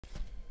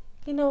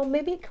you know,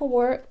 maybe it can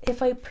work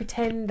if I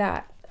pretend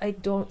that I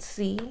don't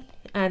see,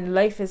 and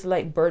life is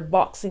like bird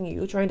boxing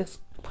you, trying to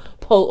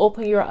pull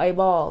open your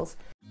eyeballs.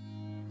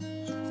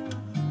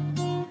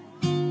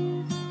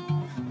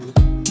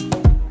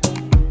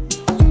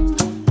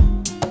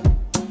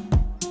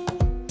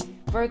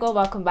 Virgo,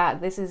 welcome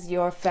back. This is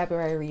your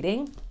February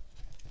reading.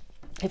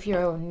 If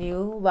you're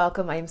new,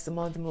 welcome. I'm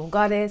Simone, the Moon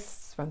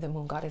Goddess from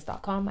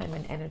themoongoddess.com. I'm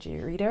an energy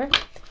reader.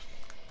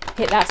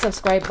 Hit that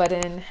subscribe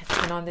button,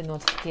 turn on the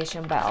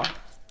notification bell.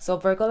 So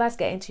Virgo, let's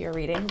get into your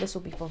reading. This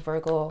will be for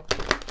Virgo,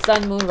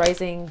 Sun, Moon,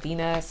 Rising,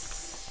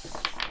 Venus,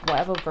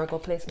 whatever Virgo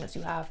placements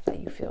you have that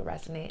you feel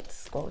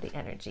resonates. Go with the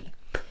energy.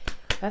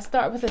 Let's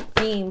start with a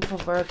theme for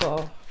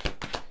Virgo.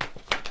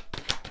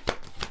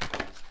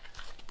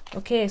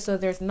 Okay, so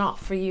there's not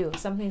for you.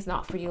 Something's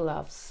not for you,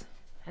 loves.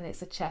 And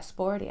it's a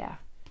chessboard, yeah.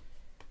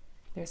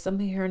 There's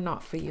something here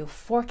not for you.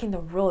 Fork in the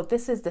road.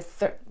 This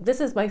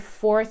is my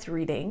fourth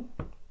reading.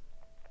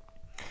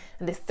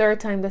 And the third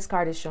time this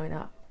card is showing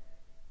up.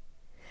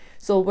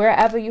 So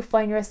wherever you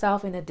find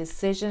yourself in a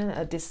decision,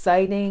 a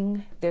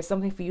deciding, there's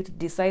something for you to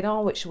decide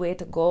on which way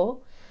to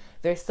go.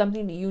 There's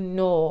something that you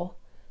know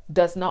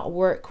does not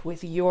work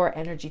with your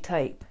energy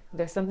type.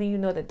 There's something you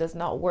know that does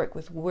not work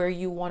with where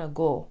you want to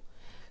go.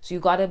 So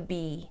you got to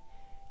be,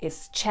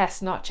 it's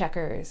chess, not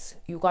checkers.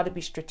 You got to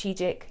be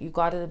strategic. You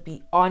got to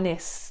be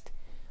honest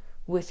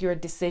with your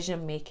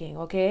decision making,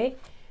 okay?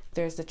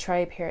 There's the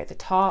tribe here at the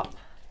top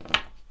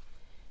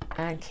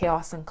and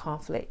chaos and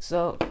conflict.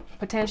 So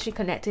potentially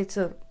connected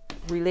to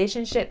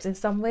relationships in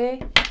some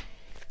way.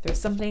 There's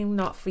something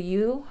not for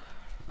you.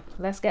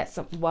 Let's get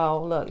some,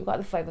 well, look, you got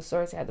the Five of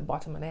Swords here at the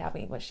bottom and I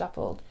haven't even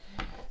shuffled.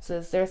 So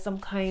is there some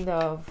kind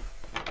of,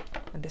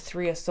 and the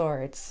Three of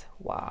Swords.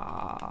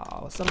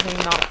 Wow, something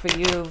not for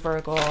you,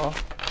 Virgo.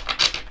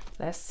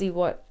 Let's see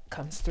what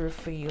comes through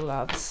for you,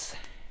 loves.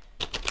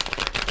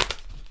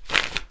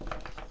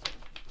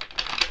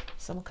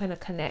 Some kind of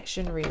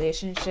connection,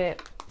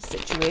 relationship,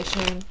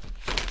 situation.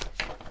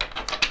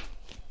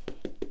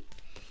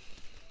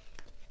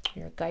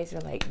 Your guys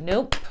are like,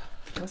 nope.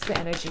 What's the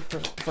energy for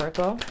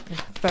Virgo in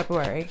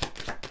February?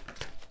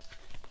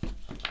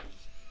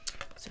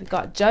 So we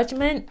got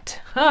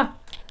Judgment. Huh.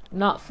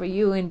 Not for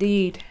you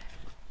indeed.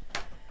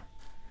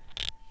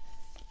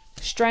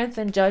 Strength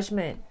and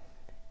Judgment.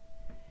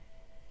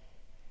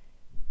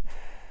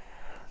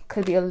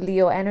 Could be a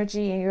Leo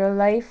energy in your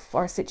life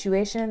or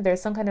situation.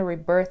 There's some kind of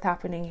rebirth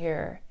happening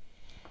here.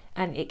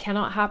 And it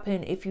cannot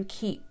happen if you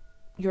keep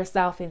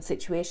yourself in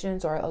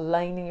situations or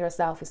aligning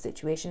yourself with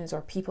situations or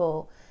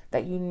people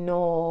that you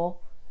know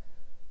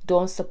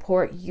don't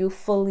support you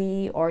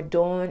fully or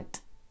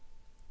don't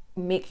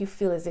make you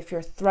feel as if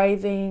you're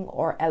thriving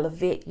or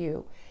elevate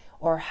you.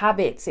 Or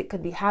habits. It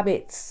could be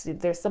habits.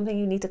 There's something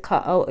you need to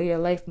cut out of your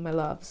life, my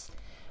loves.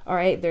 All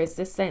right. There's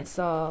this sense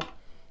of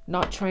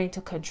not trying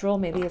to control.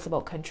 Maybe it's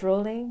about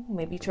controlling.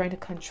 Maybe trying to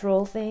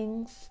control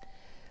things.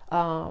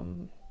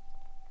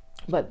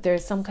 But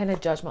there's some kind of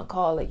judgment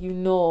call. Like, you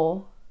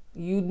know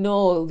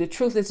the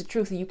truth is the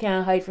truth. You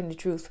can't hide from the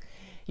truth.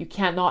 You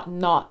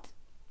cannot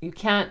you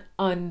can't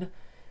unknow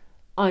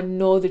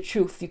the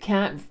truth. You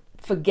can't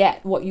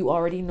forget what you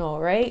already know,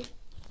 right?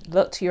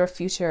 Look to your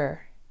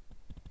future.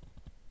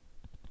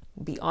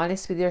 Be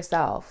honest with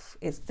yourself.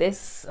 Is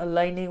this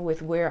aligning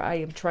with where I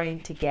am trying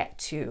to get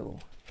to?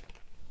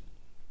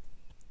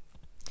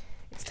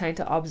 It's time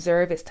to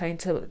observe. It's time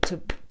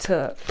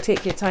to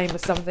take your time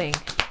with something.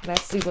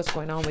 Let's see what's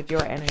going on with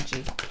your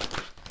energy.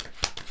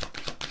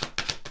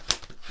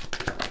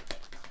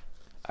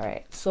 All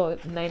right. So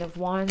Nine of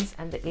Wands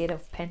and the Eight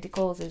of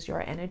Pentacles is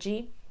your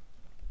energy.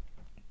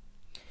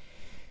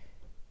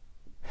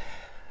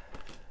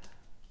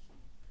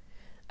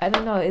 I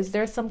don't know, is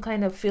there some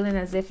kind of feeling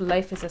as if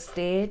life is a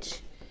stage?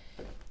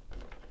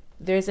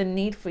 There's a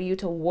need for you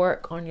to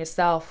work on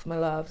yourself, my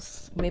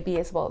loves. Maybe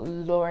it's about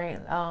lowering,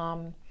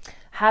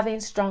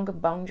 having stronger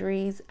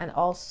boundaries and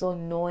also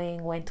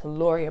knowing when to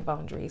lower your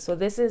boundaries. So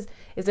this is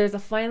there's a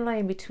fine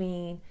line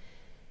between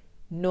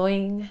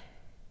knowing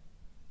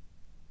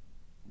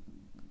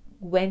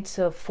when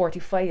to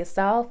fortify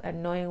yourself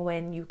and knowing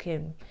when you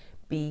can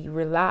be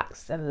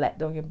relaxed and let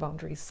down your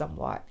boundaries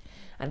somewhat.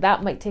 And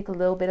that might take a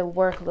little bit of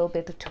work, a little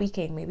bit of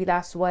tweaking. Maybe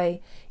that's why,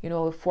 you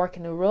know, we're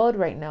forking the road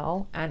right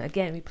now. And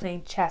again, we're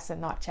playing chess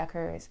and not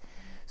checkers.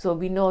 So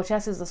we know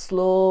chess is a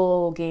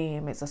slow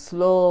game. It's a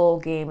slow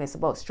game. It's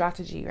about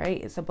strategy,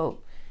 right? It's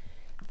about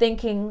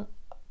thinking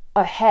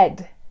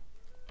ahead.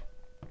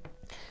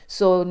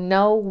 So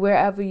now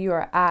wherever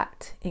you're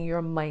at in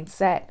your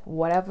mindset,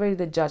 whatever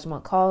the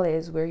judgment call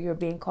is, where you're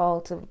being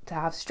called to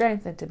have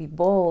strength and to be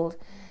bold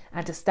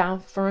and to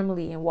stand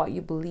firmly in what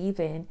you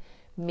believe in,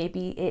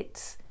 maybe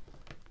it's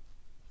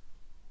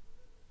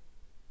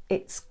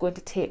going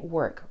to take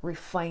work.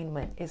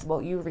 Refinement is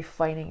about you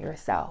refining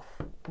yourself.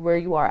 Where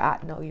you are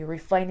at now, you're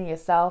refining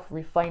yourself,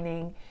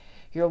 refining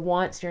your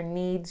wants, your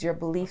needs, your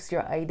beliefs,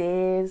 your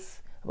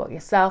ideas about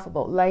yourself,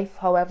 about life,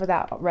 however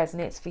that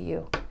resonates for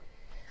you.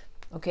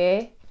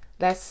 Okay,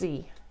 let's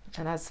see.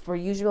 And as for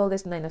usual,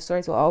 this Nine of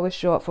Swords will always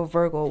show up for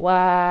Virgo.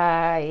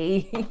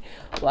 Why?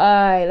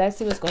 Why? Let's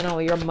see what's going on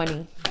with your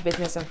money,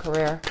 business, and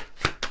career.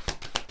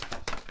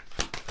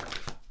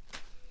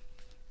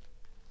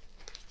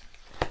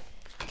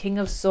 King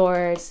of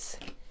Swords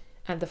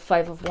and the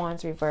Five of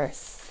Wands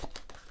reverse.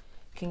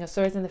 King of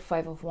Swords and the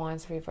Five of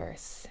Wands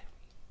reverse.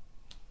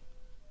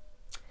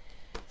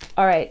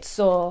 All right,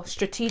 so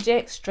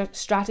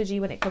strategy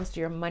when it comes to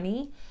your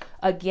money.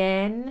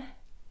 Again,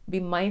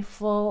 be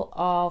mindful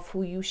of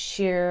who you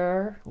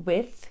share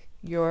with,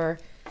 your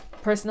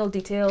personal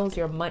details,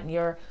 your money,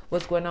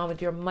 what's going on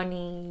with your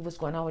money, what's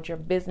going on with your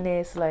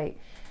business. Like,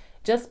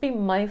 just be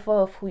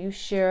mindful of who you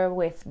share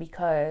with,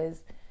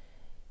 because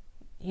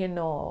you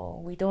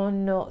know, we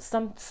don't know.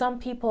 Some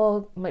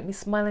people might be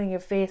smiling in your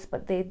face,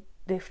 but they're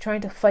trying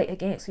to fight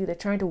against you. They're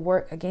trying to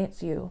work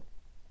against you.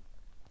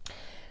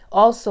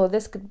 Also,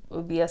 this could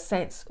be a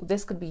sense,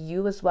 this could be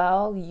you as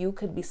well. You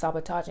could be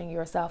sabotaging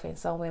yourself in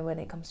some way when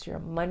it comes to your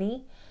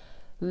money.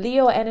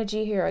 Leo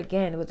energy here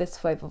again with this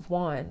Five of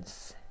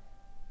Wands.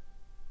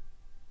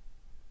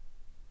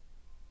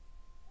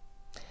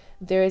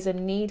 There is a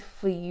need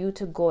for you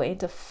to go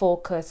into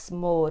focus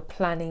mode,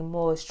 planning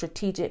mode,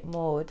 strategic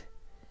mode.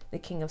 The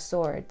King of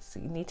Swords.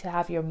 You need to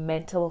have your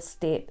mental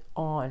state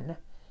on.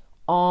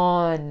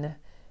 All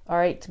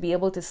right, to be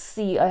able to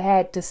see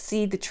ahead, to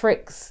see the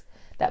tricks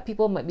that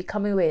people might be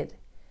coming with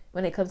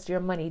when it comes to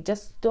your money.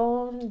 Just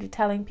don't be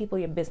telling people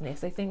your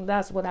business. I think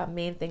that's what that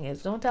main thing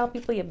is. Don't tell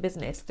people your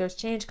business. There's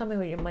change coming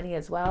with your money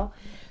as well.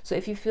 So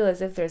if you feel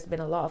as if there's been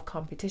a lot of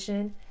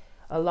competition,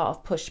 a lot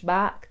of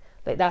pushback,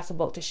 like that's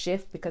about to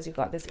shift, because you've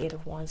got this Eight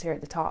of Wands here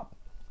at the top.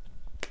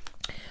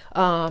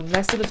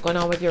 Let's see what's going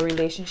on with your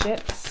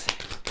relationships.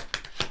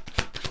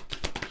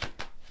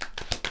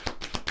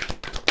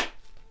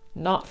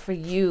 Not for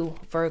you,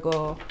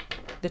 Virgo.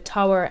 The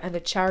Tower and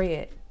the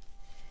Chariot.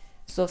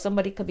 So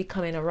somebody could be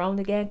coming around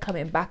again,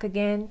 coming back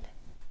again.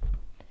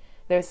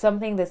 There's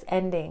something that's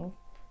ending.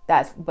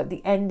 But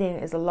the ending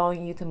is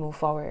allowing you to move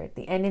forward.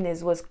 The ending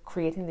is what's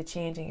creating the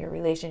change in your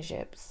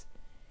relationships.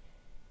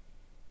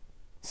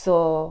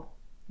 So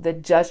the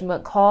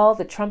judgment call,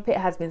 the trumpet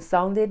has been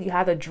sounded. You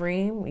had a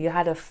dream. You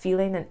had a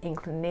feeling, an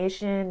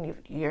inclination.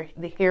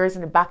 The hairs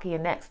in the back of your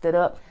neck stood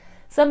up.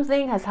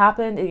 Something has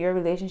happened in your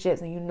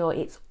relationships and you know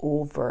it's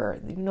over.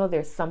 You know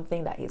there's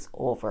something that is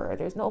over.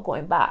 There's no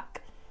going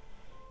back.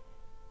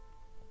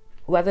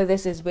 Whether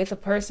this is with a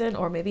person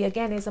or maybe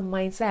again it's a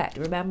mindset.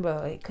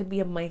 Remember, it could be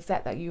a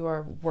mindset that you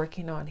are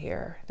working on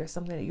here. There's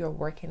something that you're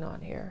working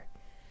on here.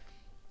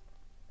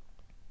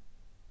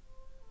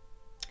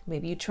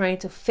 Maybe you're trying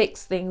to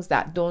fix things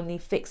that don't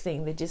need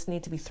fixing. They just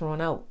need to be thrown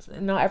out.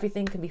 Not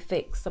everything can be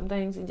fixed.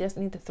 Sometimes you just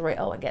need to throw it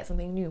out and get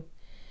something new.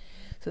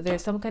 So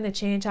there's some kind of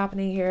change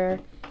happening here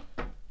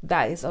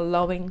that is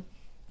allowing,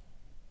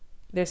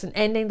 there's an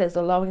ending that's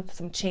allowing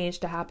some change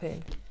to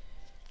happen.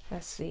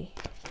 Let's see.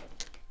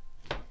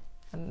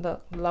 And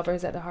look,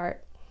 Lovers at the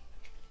heart.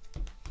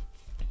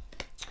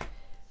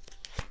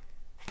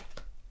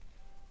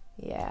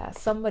 Yeah,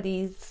 some of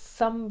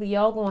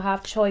y'all gonna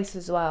have choice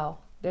as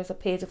well. There's a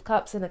Page of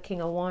Cups and a King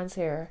of Wands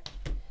here.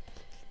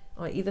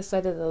 On either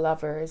side of the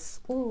Lovers.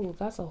 Ooh,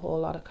 that's a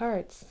whole lot of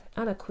cards.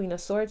 And a Queen of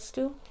Swords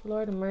too.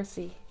 Lord of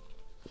mercy.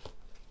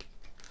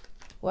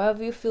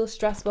 Whatever you feel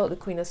stressed about, the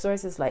Queen of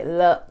Swords is like,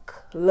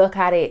 look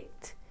at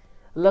it.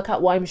 Look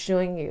at what I'm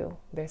showing you.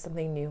 There's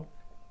something new.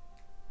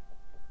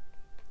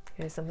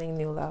 There's something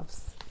new,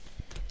 loves.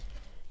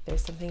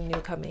 There's something new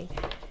coming.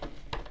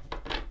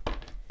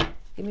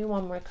 Give me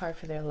one more card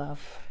for their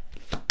love.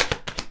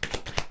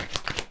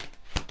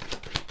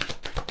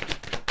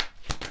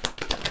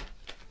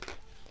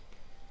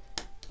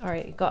 All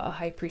right, you got a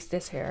High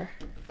Priestess here.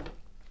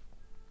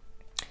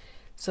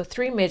 So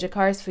 3 major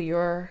cards for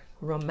your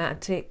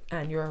romantic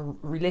and your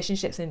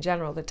relationships in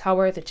general. The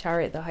Tower, the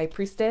Chariot, the High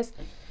Priestess.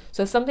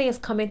 So something is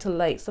coming to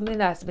light. Something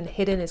that's been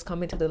hidden is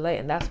coming to the light,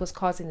 and that's what's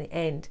causing the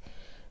end.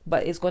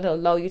 But it's going to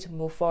allow you to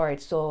move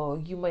forward.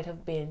 So you might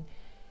have been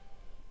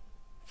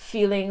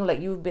feeling like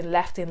you've been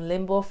left in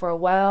limbo for a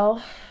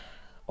while,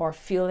 or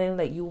feeling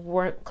like you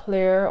weren't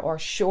clear or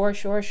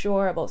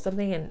sure about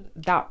something, and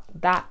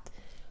that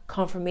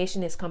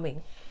confirmation is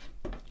coming.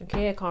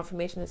 Okay, a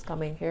confirmation is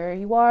coming. Here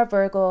you are,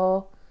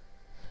 Virgo.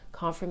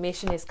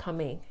 Confirmation is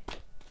coming.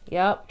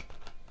 Yep.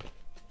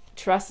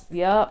 Trust.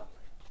 Yep.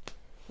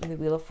 And the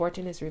Wheel of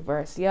Fortune is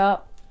reversed.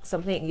 Yep.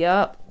 Something.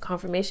 Yep.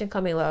 Confirmation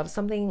coming, love.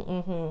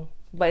 Something.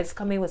 But it's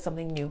coming with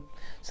something new.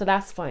 So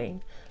that's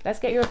fine. Let's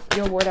get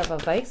your word of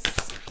advice.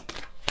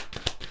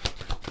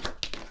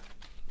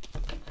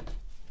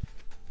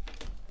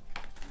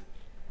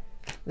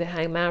 The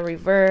Hangman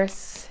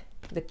reverse.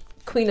 The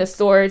Queen of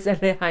Swords and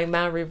the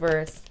Hangman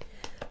reverse.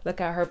 Look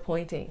at her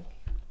pointing.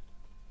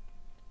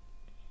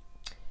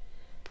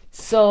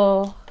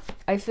 So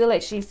I feel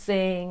like she's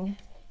saying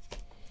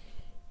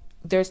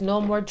there's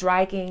no more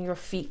dragging your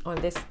feet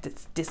on this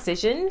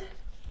decision.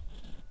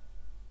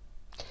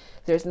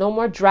 There's no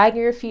more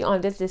dragging your feet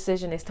on this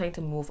decision. It's time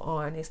to move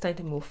on. It's time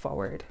to move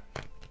forward.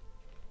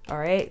 All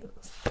right.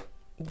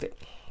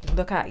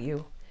 Look at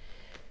you.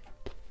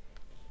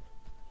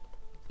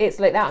 it's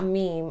like that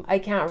meme. I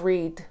can't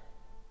read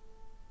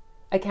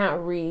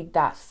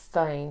that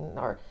sign,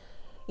 or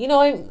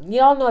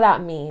y'all know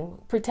that meme,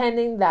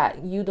 pretending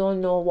that you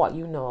don't know what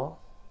you know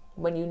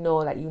when you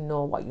know that you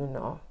know what you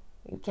know.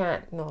 You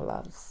can't know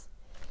loves.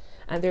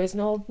 And there's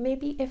no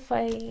maybe if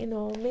I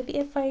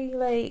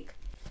like,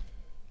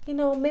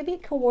 maybe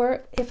it can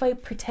work if I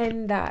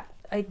pretend that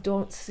I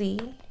don't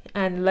see,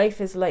 and life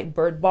is like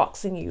bird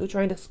boxing you,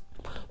 trying to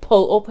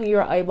pull open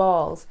your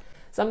eyeballs.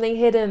 Something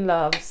hidden,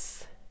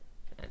 loves.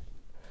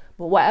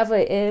 But whatever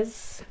it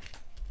is,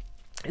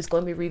 it's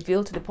going to be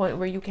revealed to the point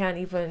where you can't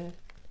even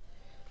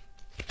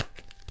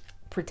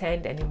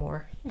pretend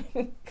anymore.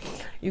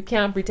 You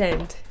can't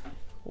pretend.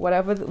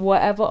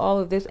 Whatever all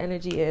of this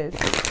energy is.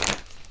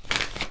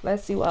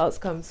 Let's see what else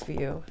comes for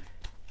you.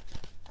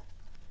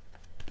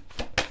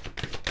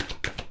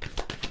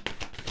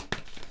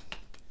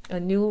 A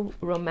new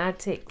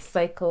romantic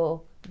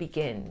cycle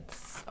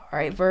begins. All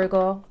right,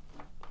 Virgo.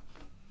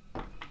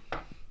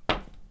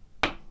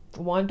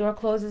 One door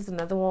closes,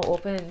 another one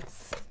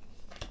opens.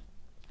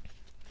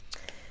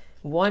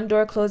 One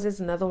door closes,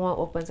 another one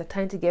opens. A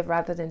time to give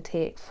rather than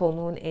take. Full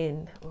moon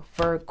in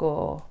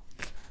Virgo.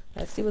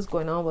 Let's see what's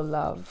going on with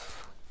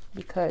love.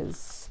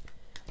 Because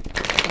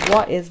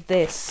what is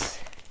this?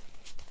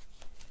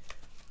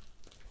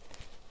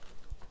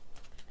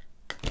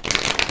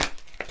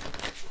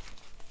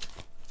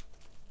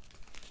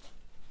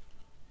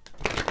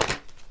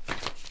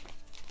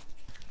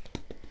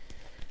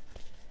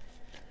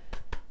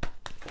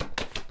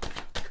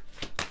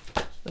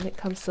 When it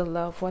comes to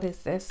love, what is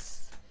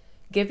this?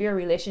 Give your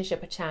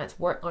relationship a chance.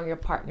 Work on your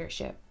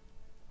partnership.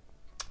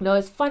 Now,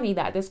 it's funny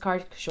that this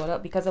card showed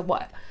up because of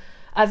what?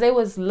 As I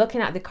was looking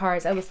at the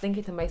cards, I was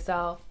thinking to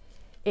myself,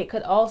 it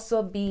could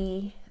also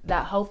be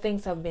that how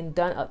things have been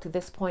done up to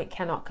this point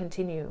cannot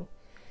continue.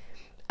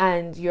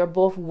 And you're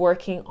both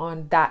working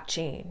on that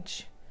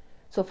change.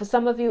 So for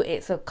some of you,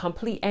 it's a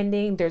complete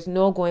ending. There's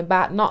no going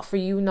back. Not for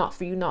you, not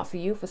for you, not for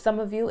you. For some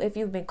of you, if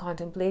you've been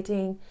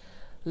contemplating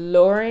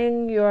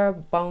lowering your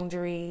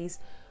boundaries,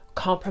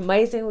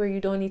 compromising where you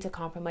don't need to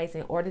compromise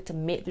in order to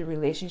make the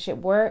relationship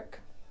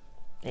work,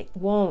 it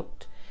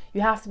won't.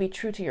 You have to be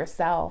true to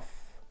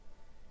yourself.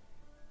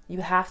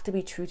 You have to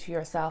be true to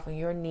yourself and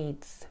your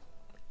needs,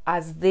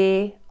 as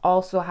they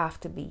also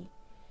have to be.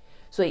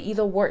 So it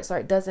either works or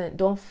it doesn't.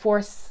 Don't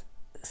force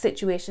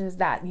situations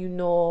that you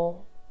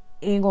know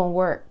ain't gonna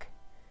work.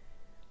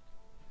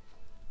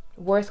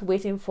 Worth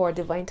waiting for.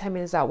 Divine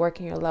timing is at work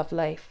in your love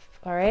life.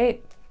 All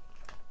right.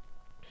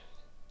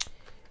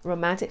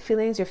 Romantic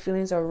feelings. Your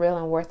feelings are real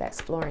and worth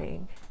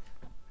exploring.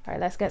 All right,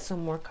 let's get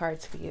some more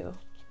cards for you.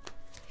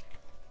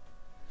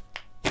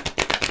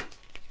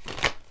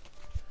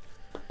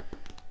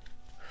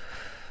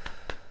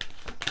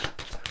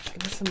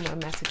 Give me some more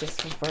messages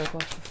from Virgo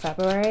for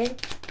February.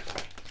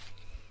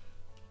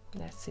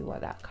 Let's see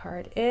what that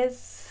card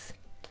is.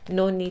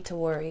 No need to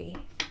worry.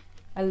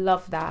 I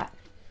love that.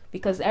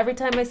 Because every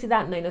time I see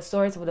that Nine of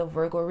Swords with a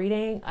Virgo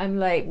reading, I'm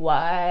like,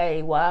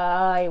 why?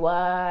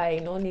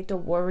 No need to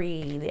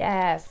worry.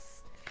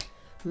 Yes.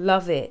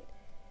 Love it.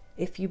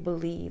 If you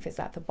believe is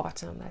at the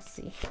bottom. Let's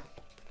see.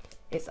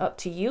 It's up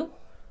to you.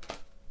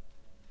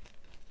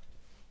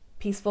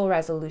 Peaceful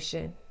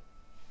resolution.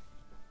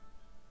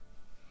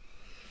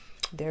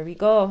 There we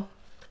go.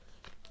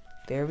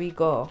 There we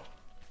go.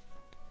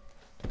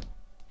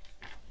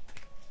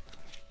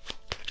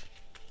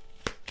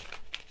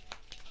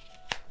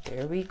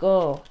 There we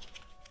go.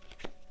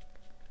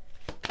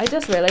 I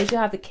just realized you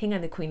have the King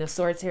and the Queen of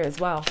Swords here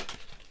as well.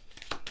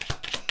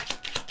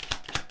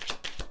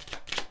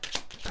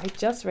 I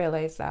just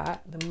realized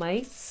that. The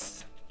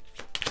Mice.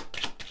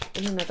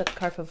 And another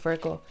card for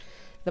Virgo.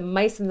 The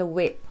Mice and the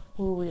Whip.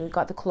 Ooh, we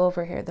got the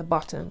Clover here at the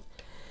bottom.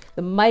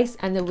 The Mice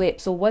and the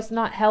Whip. So what's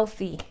not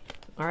healthy?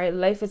 All right,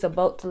 life is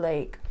about to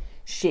like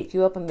shake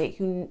you up and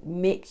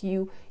make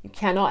you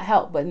cannot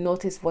help but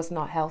notice what's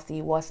not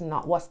healthy, what's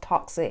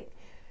toxic,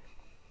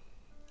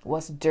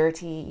 what's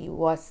dirty,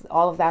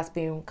 all of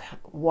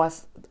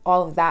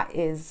that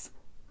is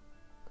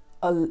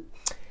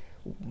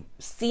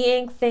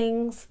seeing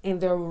things in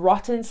their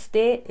rotten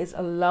state is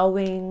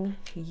allowing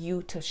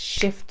you to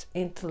shift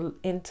into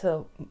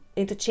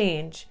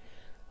change.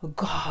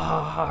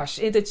 Gosh,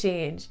 into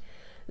change.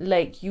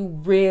 Like you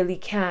really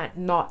can't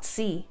not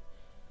see.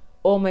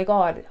 Oh my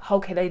God, how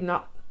can I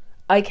not?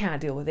 I can't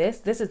deal with this.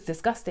 This is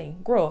disgusting,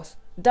 gross,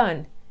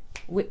 done.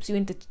 Whips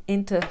you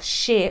into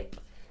shape.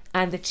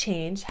 And the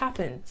change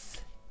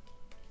happens,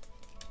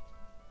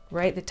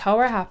 right? The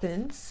Tower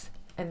happens,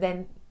 and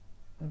then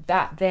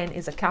that then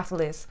is a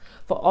catalyst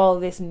for all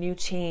this new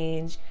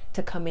change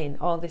to come in.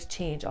 All this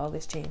change. I'm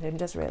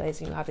just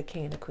realizing you have the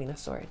King and the Queen of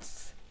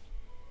Swords.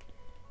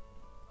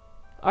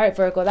 All right,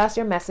 Virgo, that's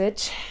your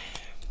message.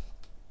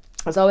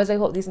 As always, I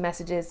hope these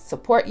messages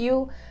support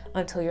you.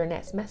 Until your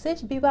next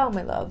message, be well,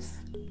 my loves.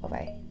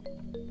 Bye-bye.